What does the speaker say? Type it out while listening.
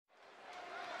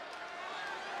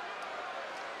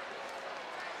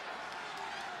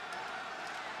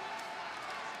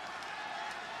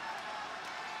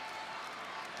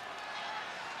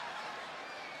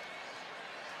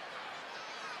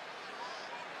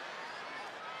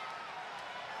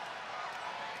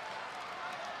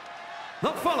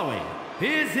The following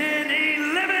is an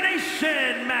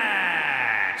elimination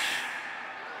match.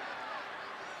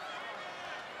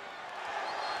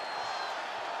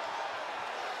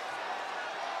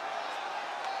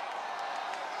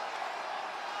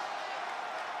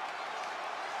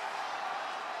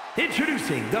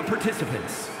 Introducing the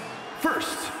participants.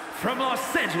 First, from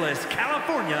Los Angeles,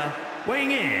 California,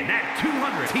 weighing in at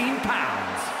 210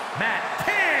 pounds, Matt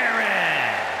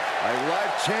Perrin. A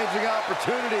life-changing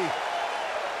opportunity,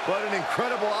 but an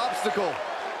incredible obstacle.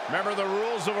 Remember the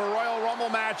rules of a Royal Rumble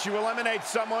match. You eliminate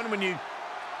someone when you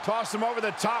toss them over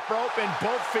the top rope and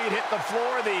both feet hit the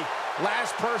floor. The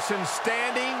last person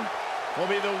standing will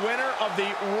be the winner of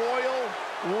the Royal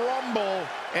Rumble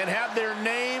and have their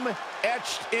name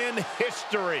etched in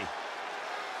history.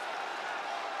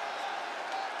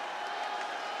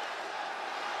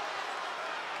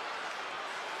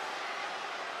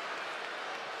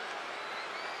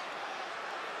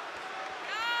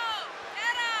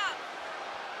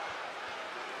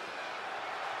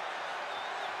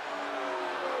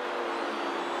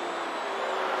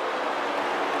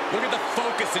 Look at the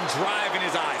focus and drive in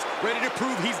his eyes, ready to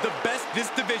prove he's the best this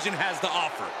division has to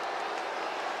offer.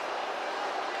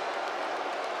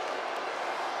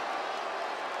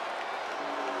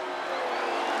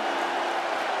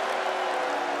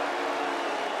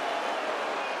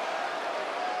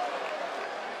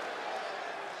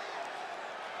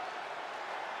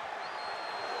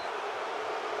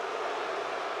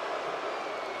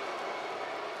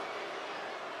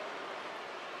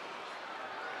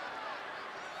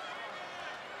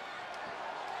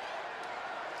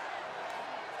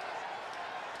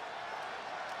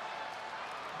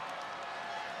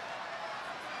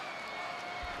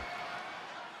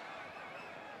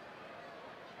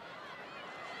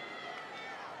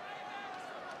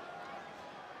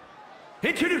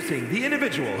 Introducing the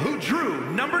individual who drew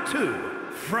number 2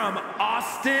 from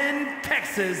Austin,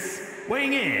 Texas,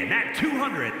 weighing in at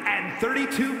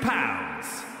 232 pounds,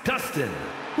 Dustin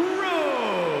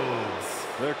Rhodes.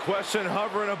 The question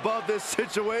hovering above this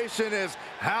situation is,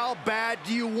 how bad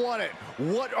do you want it?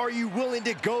 What are you willing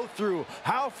to go through?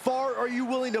 How far are you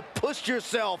willing to push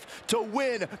yourself to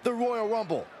win the Royal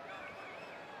Rumble?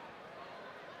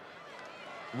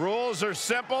 Rules are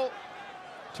simple.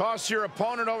 Toss your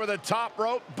opponent over the top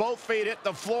rope, both feet hit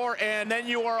the floor, and then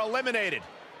you are eliminated.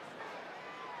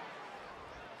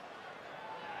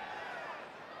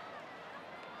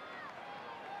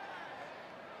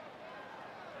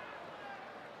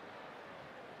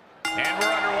 And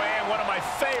we're underway in one of my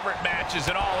favorite matches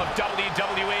in all of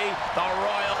WWE, the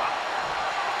Royal.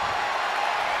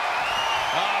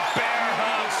 Bear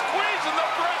hug, squeezing the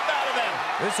breath out of them.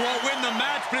 This won't win the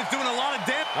match, but it's doing a lot of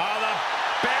damage. The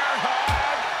bear hug.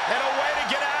 And a way to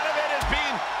get out of it is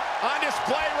being on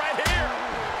display right here.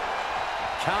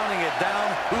 Counting it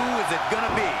down, who is it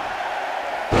gonna be?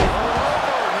 Oh,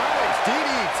 nice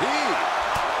DDT.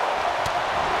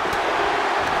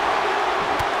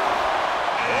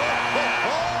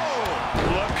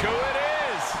 Look who it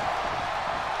is.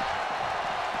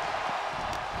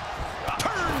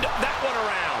 Turned that one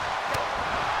around.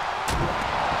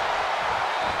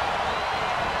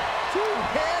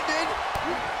 Two-handed.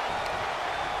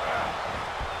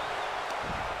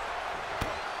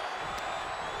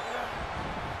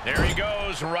 There he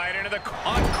goes, right into the...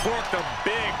 Uncorked a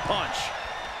big punch.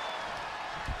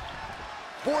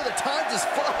 Boy, the time just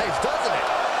flies, doesn't it?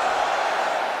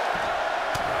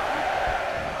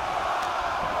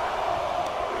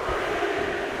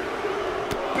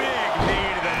 Big knee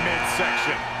to the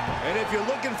midsection. And if you're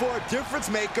looking for a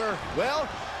difference maker, well,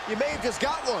 you may have just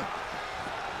got one.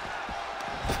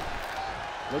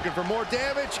 Looking for more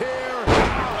damage here.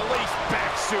 Release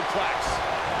back suplex.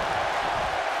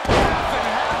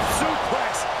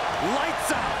 Suplex,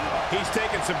 lights out. He's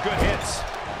taking some good hits.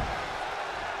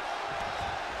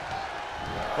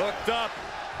 Hooked up.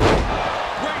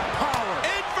 Great power.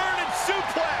 Inverted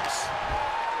suplex.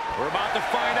 We're about to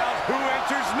find out who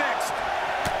enters next.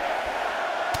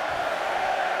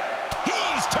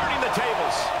 He's turning the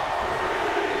tables.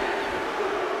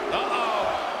 Uh-oh.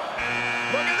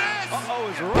 Look at this.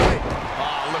 Uh-oh is right.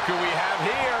 Oh, look who we have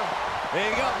here.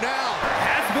 Hang up now.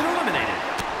 Has been eliminated.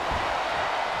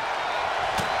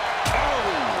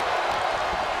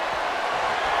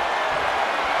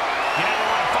 You never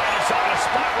want to find yourself in a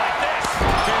spot like this.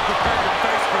 Can't prepare your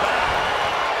face for that.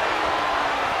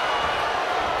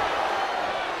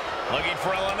 Looking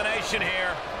for elimination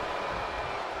here.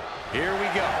 Here we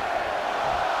go.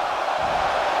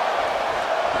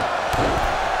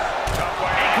 Tough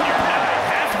way to get your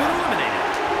Has been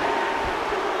eliminated.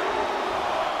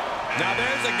 Now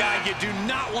there's a guy you do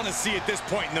not want to see at this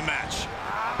point in the match.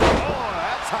 Oh,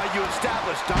 that's how you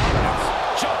establish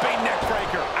dominance. Jumping neck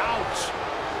breaker. Ouch.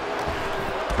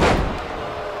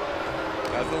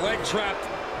 As the leg trapped.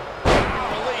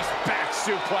 Release back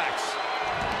suplex.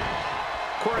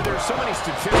 Corey, there's so many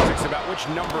statistics about which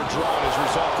number drawn has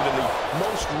resulted in the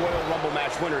most Royal Rumble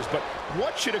match winners, but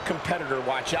what should a competitor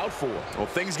watch out for? Well,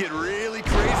 things get really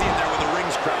crazy in there when the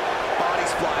ring's crowded. Bodies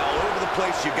fly all over the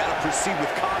place. You've got to proceed with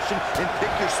caution and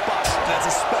pick your spots. That's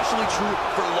especially true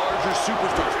for larger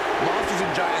superstars. Monsters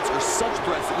and Giants are such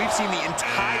threats that we've seen the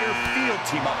entire field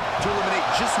team up to eliminate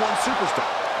just one superstar.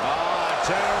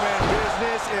 Gentlemen,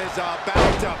 business is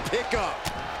about to pick up.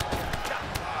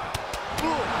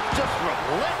 Ooh, just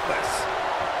relentless.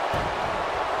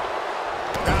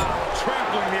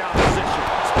 Trampling the opposition.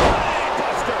 Spine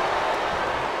buster.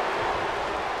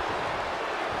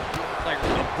 Like a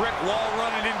brick wall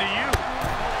running into you.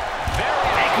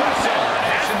 Very aggressive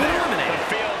elimination there. The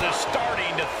field is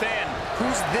starting to thin.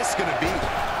 Who's this going to be?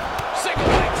 Single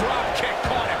leg drop kick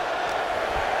caught him.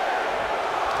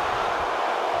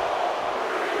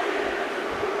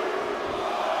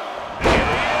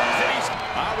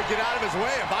 I would get out of his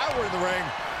way if I were in the ring.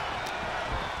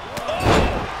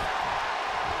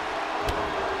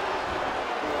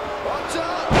 Watch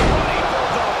out!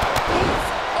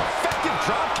 Effective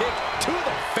drop kick to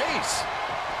the face.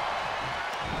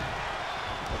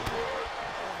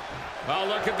 Oh,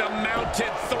 look at the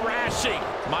mounted thrashing.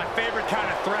 My favorite kind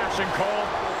of thrashing, Cole.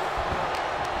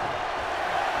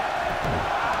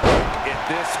 Get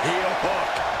this heel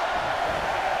hook.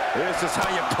 This is how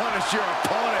you punish your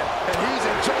opponent, and he's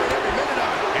enjoying every minute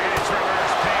of it. And it's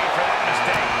reverse pain for that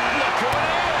mistake. Look who it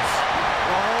is.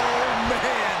 Oh,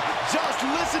 man. Just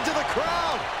listen to the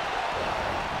crowd.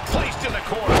 Placed in the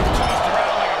corner. Tossed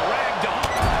around like a rag doll.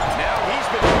 Now he's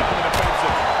been put on the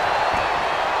defensive.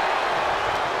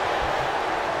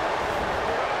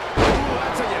 Ooh,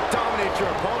 that's how you dominate your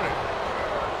opponent.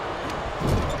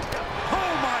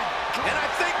 Oh, my. And I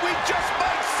think we just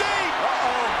might see.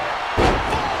 Uh-oh.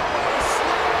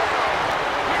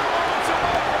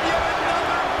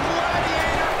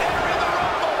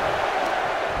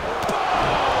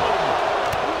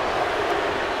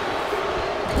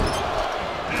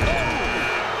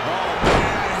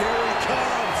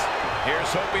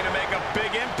 Hoping to make a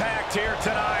big impact here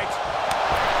tonight.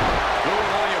 Do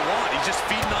it all you want. He's just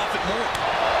feeding off it more.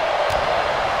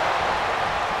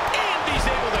 And he's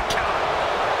able to counter.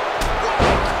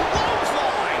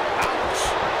 Clothesline. Ouch.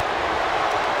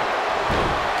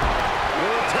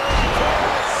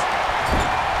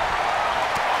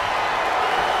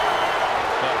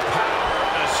 The power,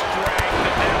 the strength,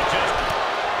 and now just...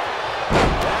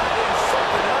 That is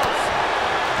something else.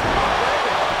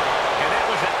 And that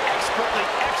was an expertly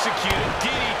executed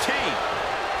DDT.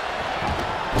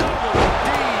 Double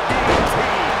DDT.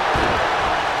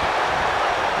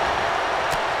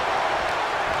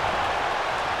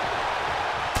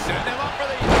 Setting him up for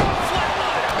the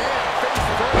flatline. Man, face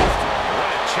first. What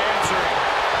a chancery.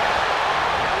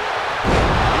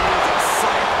 He is a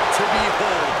sight to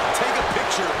behold. Take a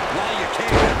picture while you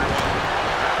can, everyone.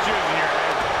 Not choosing your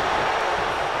head.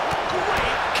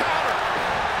 Great counter.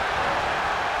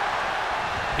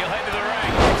 He'll head to the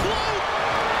ring.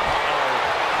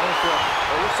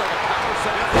 It looks like a power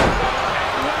set.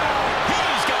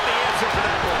 He's got the answer for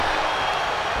that one.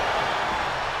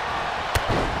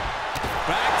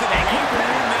 Back to the locker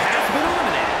room Has been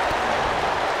eliminated.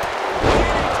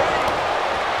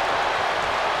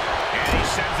 And he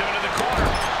sends him into the corner.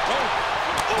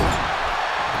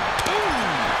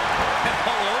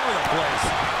 all over the place.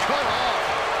 Cut off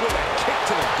with a kick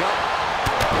to the gut.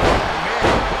 Oh, man.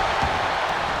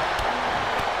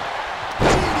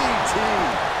 DDT.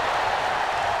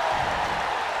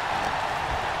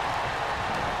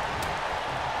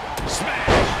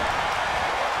 Smash.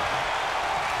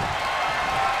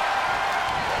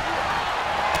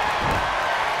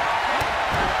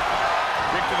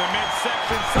 Kick to the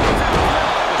midsection. Somehow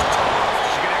that was tough.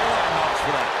 She got airline marks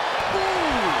for that.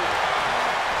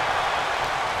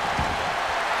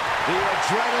 The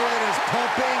adrenaline is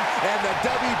pumping, and the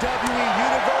WWE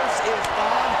Universe is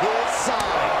on his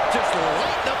side. Just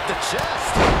lighten up the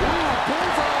chest. Ooh,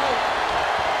 bullseye.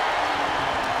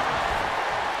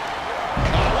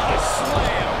 Oh, what a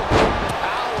slam.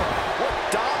 Power. What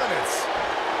dominance.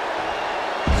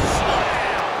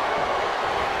 Slam.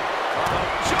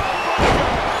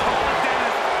 Jawbreaker. Oh,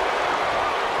 Dennis.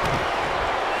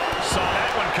 Saw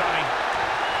that one coming.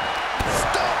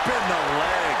 Stomp in the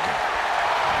leg.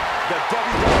 The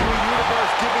WWE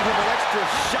Universe giving him an extra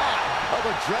shot of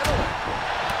adrenaline.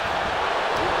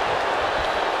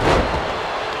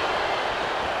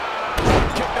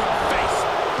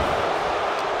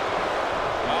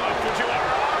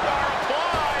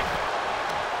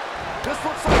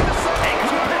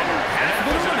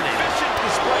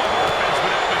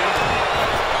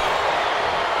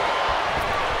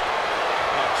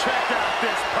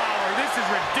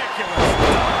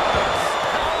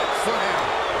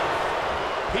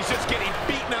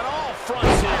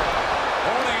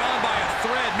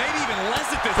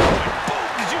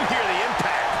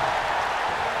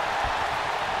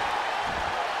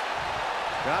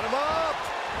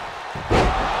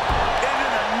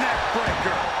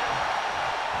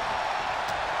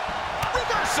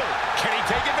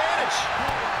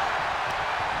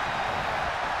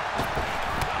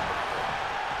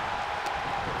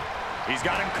 He's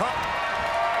got him caught.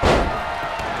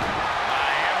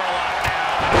 Hammerlock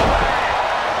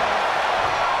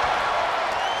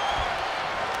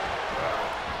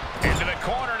now. Into the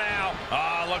corner now.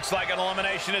 Looks like an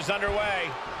elimination is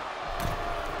underway.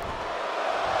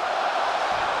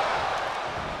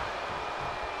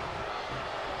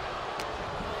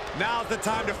 Now's the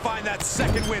time to find that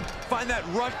second win. Find that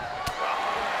rush.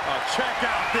 Check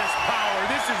out this power.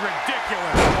 This is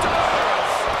ridiculous.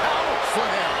 Power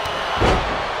slam.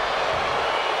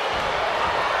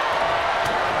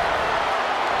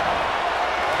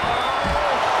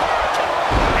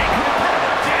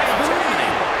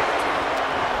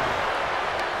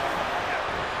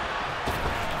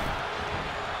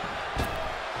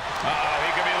 He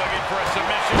could be looking for a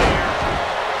submission here.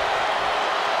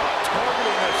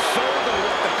 Targeting the shoulder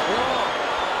with the claw.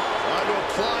 Trying to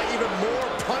apply even more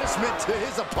punishment to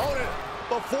his opponent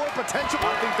before potential.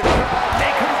 I think the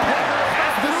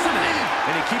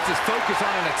And he keeps his focus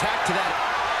on an attack to that.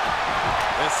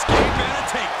 Escape and a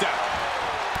takedown.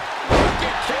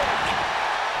 Wicked kick.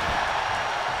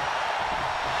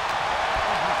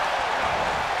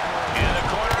 In the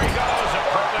corner he goes. A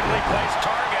perfectly placed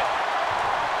target.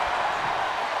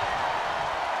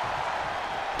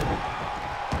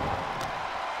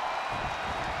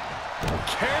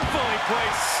 Carefully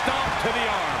placed stomp to the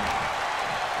arm.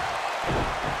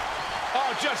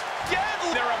 Oh, just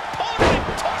deadly. Their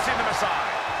opponent tossing them aside.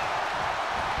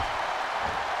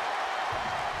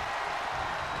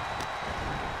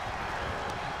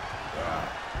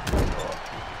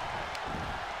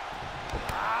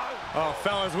 Oh,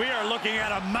 fellas, we are looking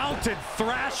at a mounted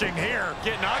thrashing here.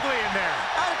 Getting ugly in there.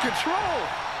 out of control.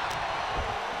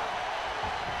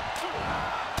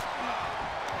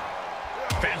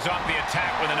 Fends off the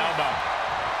attack with an elbow.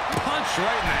 Punch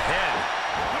right in the head.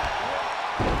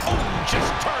 Oh,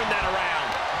 just turn that around.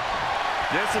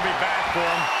 This will be bad for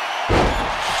him.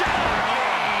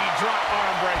 Knee drop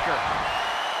arm breaker.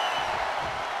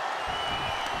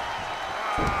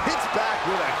 Hits back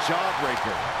with a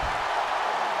jawbreaker.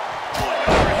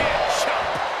 Overhead chop.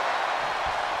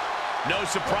 No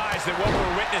surprise that what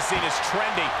we're witnessing is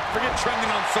trending. Forget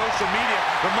trending on social media.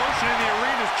 The motion in the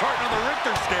arena is charting on the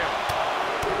Richter scale.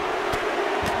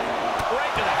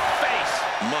 Right to the face.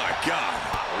 My God.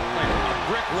 A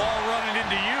brick wall running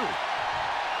into you.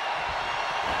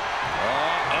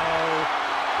 Uh-oh.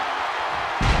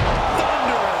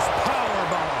 Thunderous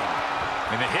powerbomb.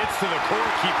 And the hits to the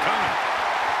core keep coming.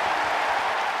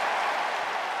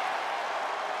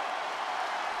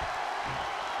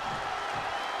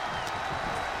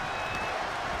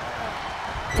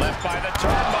 Left by the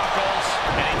turnbuckles,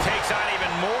 and he takes on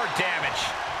even more damage.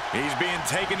 He's being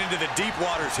taken into the deep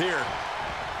waters here.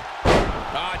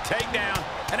 Takedown,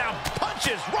 and now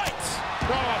punches, rights.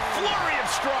 Oh, a flurry of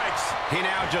strikes. He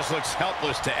now just looks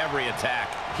helpless to every attack.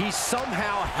 He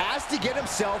somehow has to get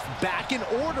himself back in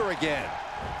order again.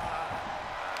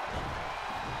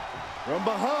 From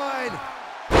behind,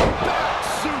 back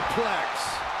suplex.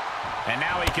 And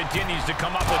now he continues to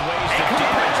come up with ways to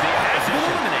damage the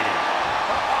opposition.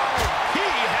 He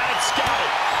had it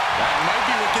scouted. That might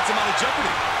be what gets him out of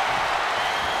jeopardy.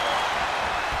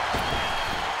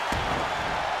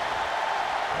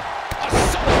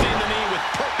 Assaulting the knee with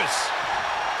purpose.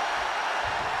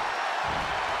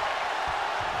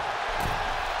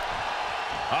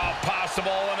 A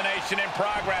possible elimination in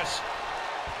progress.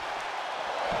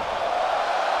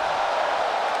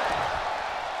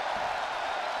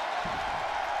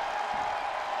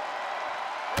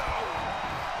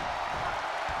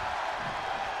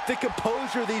 The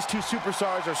composure these two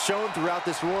superstars are shown throughout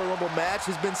this Royal Rumble match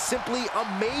has been simply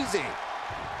amazing.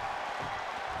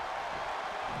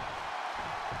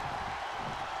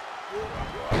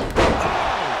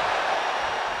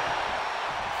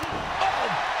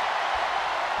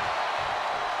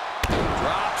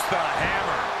 Drops the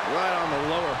hammer. Right on the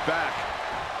lower back.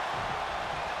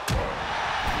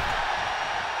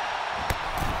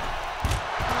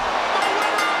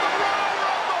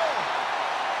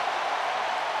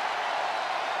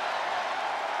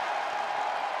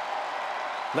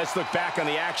 Let's look back on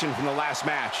the action from the last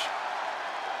match.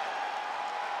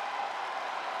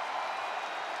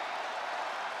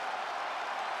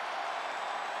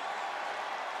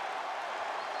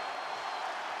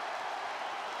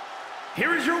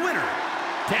 Here is your winner,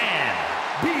 Dan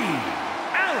B.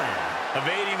 Allen.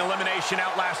 Evading elimination,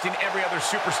 outlasting every other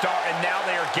superstar, and now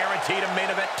they are guaranteed a main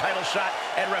event title shot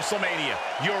at WrestleMania.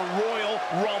 Your Royal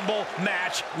Rumble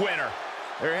match winner.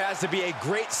 There has to be a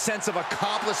great sense of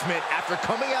accomplishment after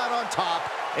coming out on top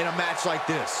in a match like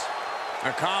this.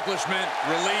 Accomplishment,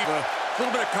 relief. A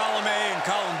little bit of column A and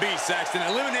column B, Saxton.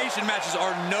 Elimination matches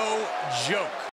are no joke.